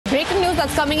breaking news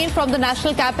that's coming in from the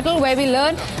national capital, where we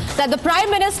learn that the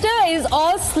Prime Minister is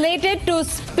all slated to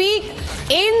speak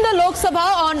in the Lok Sabha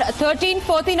on 13th,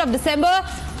 14th of December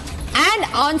and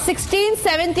on 16th,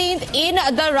 17th in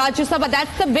the Rajya Sabha.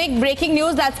 That's the big breaking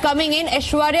news that's coming in.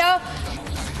 Aishwarya,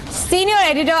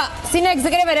 senior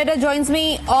executive editor, joins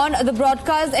me on the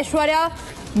broadcast. Aishwarya,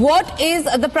 what is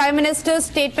the Prime Minister's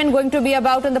statement going to be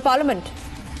about in the Parliament?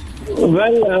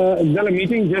 Well, the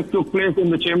meeting just took place in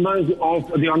the chambers of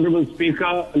the Honourable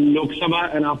Speaker, Lok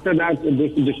Sabha, and after that,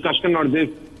 this discussion or this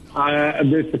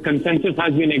consensus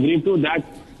has been agreed to that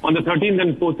on the 13th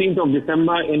and 14th of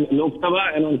December in Lok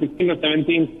Sabha and on 16th or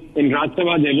 17th in Rajya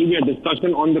Sabha, there will be a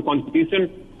discussion on the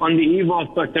Constitution on the eve of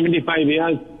 75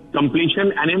 years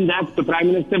completion, and in that, the Prime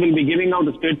Minister will be giving out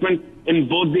a statement in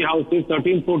both the houses,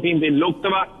 13th, 14th in Lok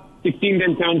Sabha, 16th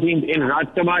and 17th in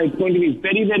Rajya Sabha. It's going to be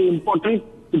very, very important,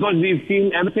 because we've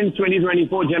seen ever since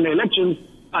 2024 general elections,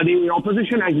 the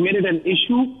opposition has made it an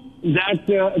issue that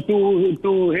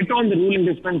to hit on the ruling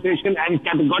dispensation and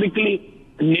categorically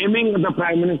naming the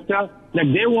Prime Minister that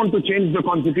they want to change the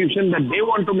Constitution, that they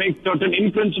want to make certain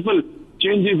in-principle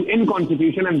changes in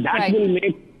Constitution, and that will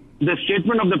make the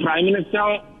statement of the Prime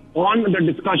Minister on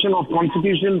the discussion of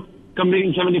Constitution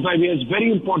completing 75 years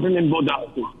very important in both the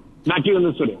houses. Back to you in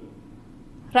the studio.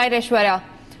 Right, Aishwarya.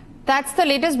 That's the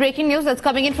latest breaking news that's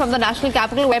coming in from the national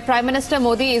capital, where Prime Minister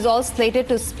Modi is all slated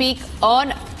to speak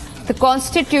on the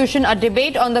Constitution, a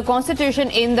debate on the Constitution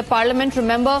in the Parliament.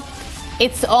 Remember,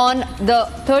 it's on the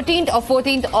 13th or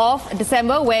 14th of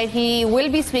December, where he will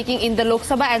be speaking in the Lok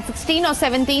Sabha, and 16th or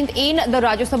 17th in the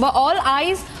Rajya Sabha.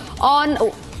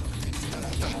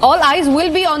 All eyes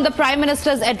will be on the Prime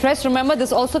Minister's address. Remember,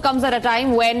 this also comes at a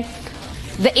time when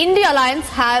the India Alliance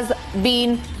has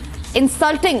been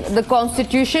insulting the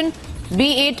Constitution,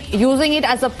 be it using it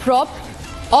as a prop,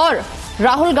 or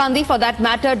Rahul Gandhi, for that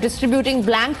matter, distributing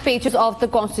blank pages of the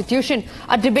Constitution.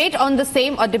 A debate on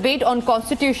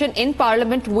Constitution in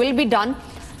Parliament will be done,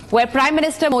 where Prime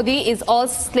Minister Modi is all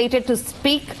slated to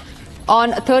speak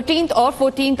on 13th or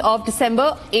 14th of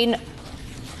December in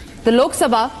the Lok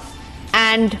Sabha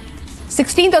and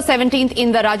 16th or 17th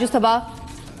in the Rajya Sabha.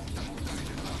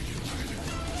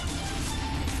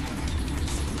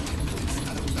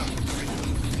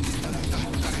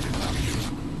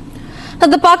 Now,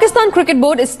 the Pakistan Cricket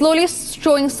Board is slowly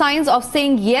showing signs of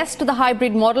saying yes to the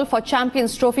hybrid model for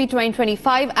Champions Trophy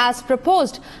 2025 as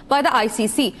proposed by the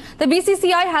ICC. The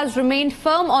BCCI has remained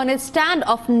firm on its stand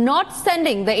of not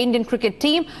sending the Indian cricket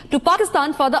team to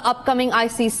Pakistan for the upcoming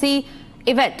ICC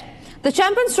event. The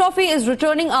Champions Trophy is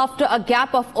returning after a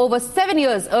gap of over 7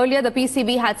 years. Earlier, the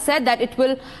PCB had said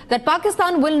that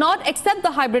Pakistan will not accept the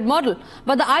hybrid model,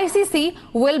 but the ICC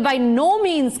will by no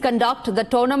means conduct the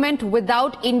tournament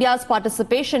without India's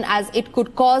participation, as it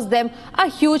could cause them a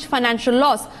huge financial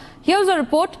loss. Here's a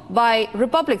report by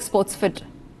Republic Sports Fit.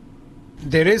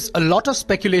 There is a lot of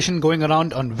speculation going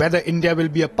around on whether India will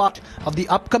be a part of the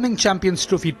upcoming Champions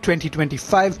Trophy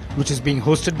 2025, which is being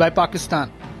hosted by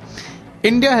Pakistan.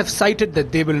 India have cited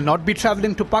that they will not be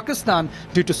travelling to Pakistan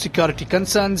due to security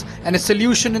concerns, and a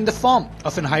solution in the form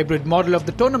of a hybrid model of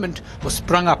the tournament was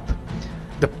sprung up.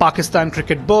 The Pakistan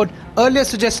Cricket Board earlier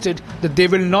suggested that they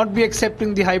will not be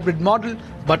accepting the hybrid model,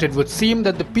 but it would seem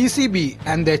that the PCB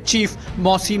and their chief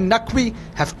Mohsin Naqvi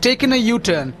have taken a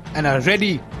U-turn and are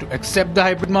ready to accept the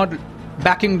hybrid model.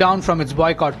 Backing down from its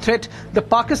boycott threat, the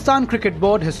Pakistan Cricket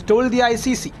Board has told the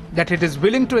ICC that it is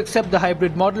willing to accept the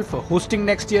hybrid model for hosting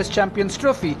next year's Champions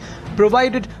Trophy,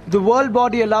 provided the world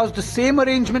body allows the same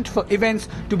arrangement for events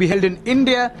to be held in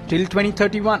India till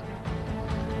 2031.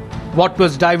 What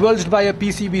was divulged by a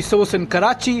PCB source in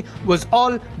Karachi was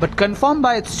all but confirmed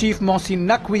by its chief Mohsin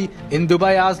Naqvi in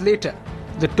Dubai hours later.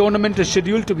 The tournament is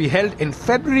scheduled to be held in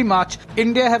February-March.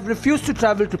 India have refused to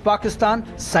travel to Pakistan,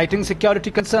 citing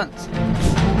security concerns.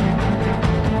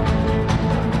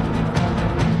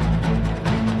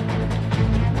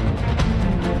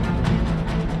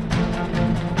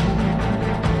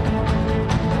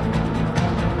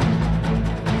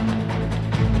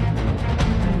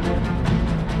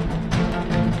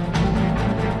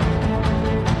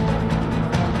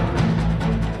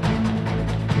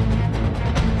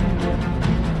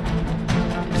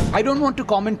 I don't want to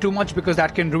comment too much because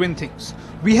that can ruin things.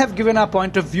 We have given our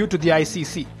point of view to the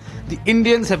ICC. The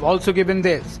Indians have also given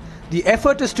theirs. The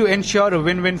effort is to ensure a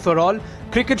win-win for all.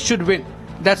 Cricket should win.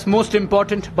 That's most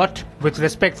important, but with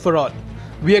respect for all.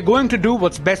 We are going to do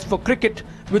what's best for cricket,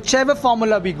 whichever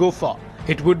formula we go for.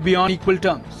 It would be on equal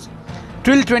terms.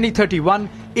 Till 2031,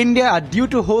 India are due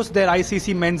to host their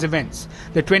ICC men's events,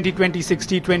 the 2026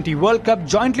 T20 World Cup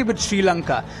jointly with Sri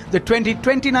Lanka, the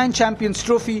 2029 Champions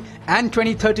Trophy and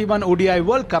 2031 ODI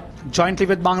World Cup jointly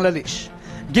with Bangladesh.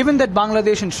 Given that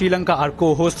Bangladesh and Sri Lanka are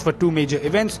co-hosts for two major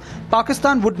events,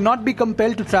 Pakistan would not be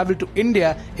compelled to travel to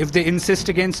India if they insist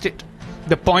against it.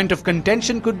 The point of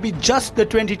contention could be just the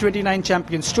 2029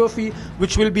 Champions Trophy,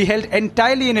 which will be held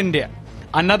entirely in India.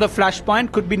 Another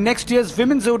flashpoint could be next year's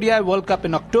Women's ODI World Cup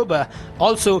in October,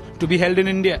 also to be held in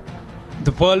India.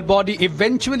 The World Body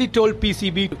eventually told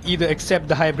PCB to either accept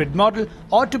the hybrid model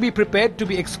or to be prepared to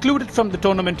be excluded from the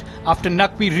tournament after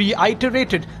Naqvi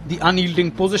reiterated the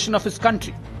unyielding position of his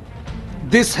country.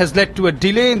 This has led to a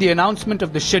delay in the announcement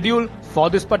of the schedule for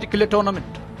this particular tournament.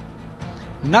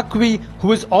 Naqvi,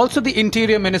 who is also the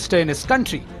Interior Minister in his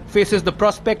country, faces the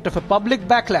prospect of a public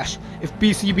backlash if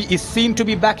PCB is seen to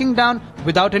be backing down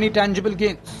without any tangible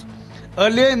gains.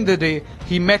 Earlier in the day,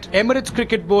 he met Emirates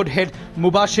Cricket Board head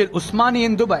Mubashir Usmani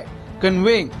in Dubai,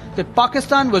 conveying that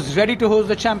Pakistan was ready to host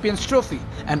the Champions Trophy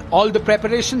and all the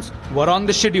preparations were on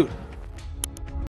the schedule.